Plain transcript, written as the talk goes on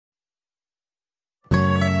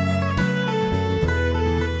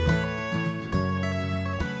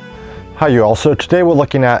Hi you all, so today we're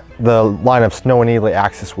looking at the line of Snow Nealley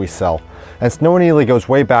axes we sell. And Snow Nealley goes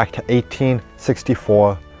way back to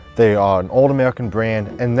 1864. They are an old American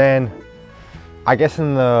brand, and then I guess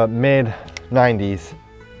in the mid 90s,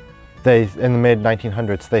 in the mid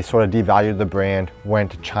 1900s, they sort of devalued the brand,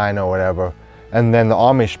 went to China or whatever, and then the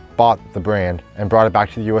Amish bought the brand and brought it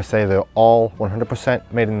back to the USA. They're all 100%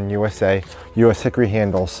 made in the USA, US hickory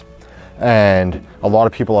handles, and a lot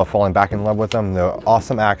of people are falling back in love with them. They're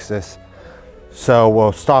awesome axes. So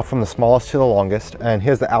we'll start from the smallest to the longest, and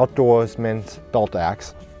here's the outdoorsman's belt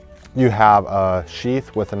axe. You have a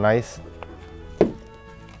sheath with a nice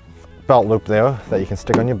belt loop there that you can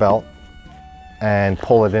stick on your belt and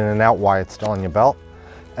pull it in and out while it's still on your belt.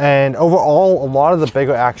 And overall, a lot of the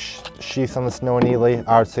bigger axe sheaths on the Snow Nealley,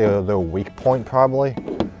 I would say, are their weak point probably.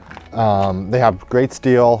 They have great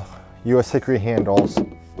steel, US hickory handles.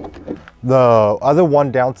 The other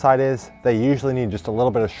one downside is they usually need just a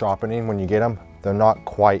little bit of sharpening when you get them. They're not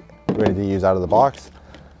quite ready to use out of the box,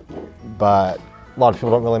 but a lot of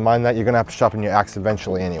people don't really mind that. You're gonna have to sharpen your axe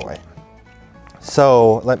eventually anyway.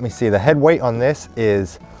 So let me see, the head weight on this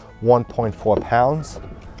is 1.4 pounds,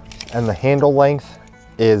 and the handle length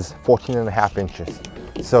is 14.5 inches.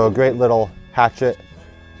 So a great little hatchet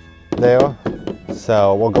there.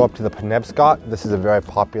 So we'll go up to the Penobscot. This is a very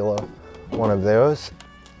popular one of those.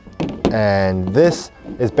 And this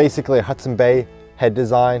is basically a Hudson Bay head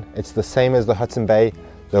design. It's the same as the Hudson Bay.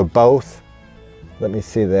 They're both, let me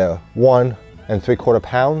see there, 1 3/4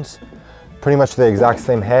 pounds. Pretty much the exact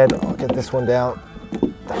same head. I'll get this one down.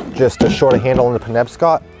 Just a shorter handle on the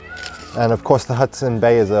Penobscot. And of course the Hudson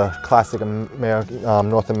Bay is a classic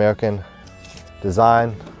North American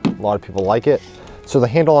design. A lot of people like it. So the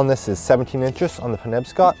handle on this is 17 inches on the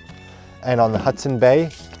Penobscot, and on the Hudson Bay,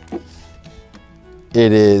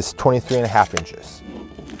 it is 23.5 inches.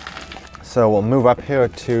 So we'll move up here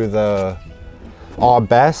to our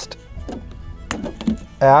best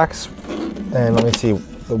axe, and let me see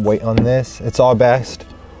the weight on this. It's our best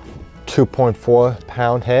 2.4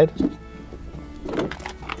 pound head.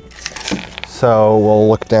 So we'll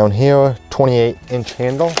look down here, 28-inch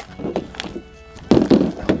handle.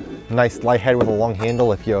 Nice light head with a long handle.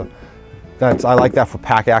 I like that for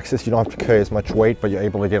pack axes. You don't have to carry as much weight, but you're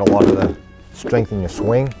able to get a lot of the strength in your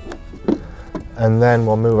swing. And then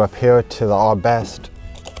we'll move up here to our best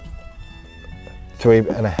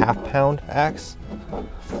 3.5 pound axe.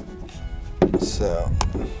 So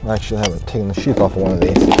I actually haven't taken the sheath off of one of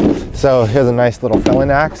these. So here's a nice little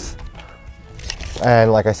felon axe.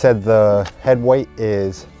 And like I said, the head weight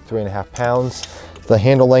is 3.5 pounds. The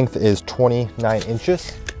handle length is 29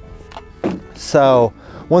 inches. So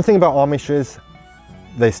one thing about Amish is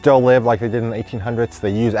they still live like they did in the 1800s. They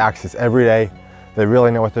use axes every day. They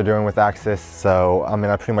really know what they're doing with axes. So I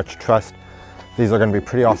mean, I pretty much trust these are going to be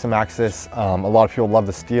pretty awesome axes. A lot of people love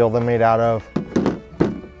the steel they're made out of.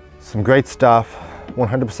 Some great stuff,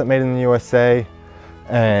 100% made in the USA.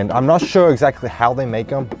 And I'm not sure exactly how they make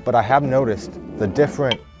them, but I have noticed the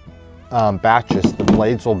different batches, the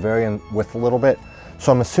blades will vary in width a little bit.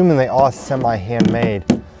 So I'm assuming they are semi-handmade,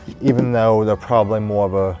 even though they're probably more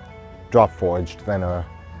of a drop forged than a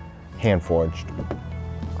hand forged.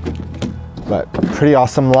 But pretty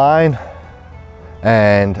awesome line.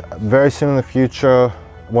 And very soon in the future,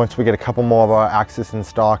 once we get a couple more of our axes in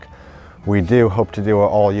stock, we do hope to do an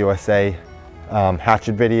all USA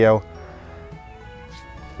hatchet video.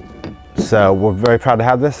 So we're very proud to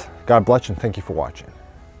have this. God bless you and thank you for watching.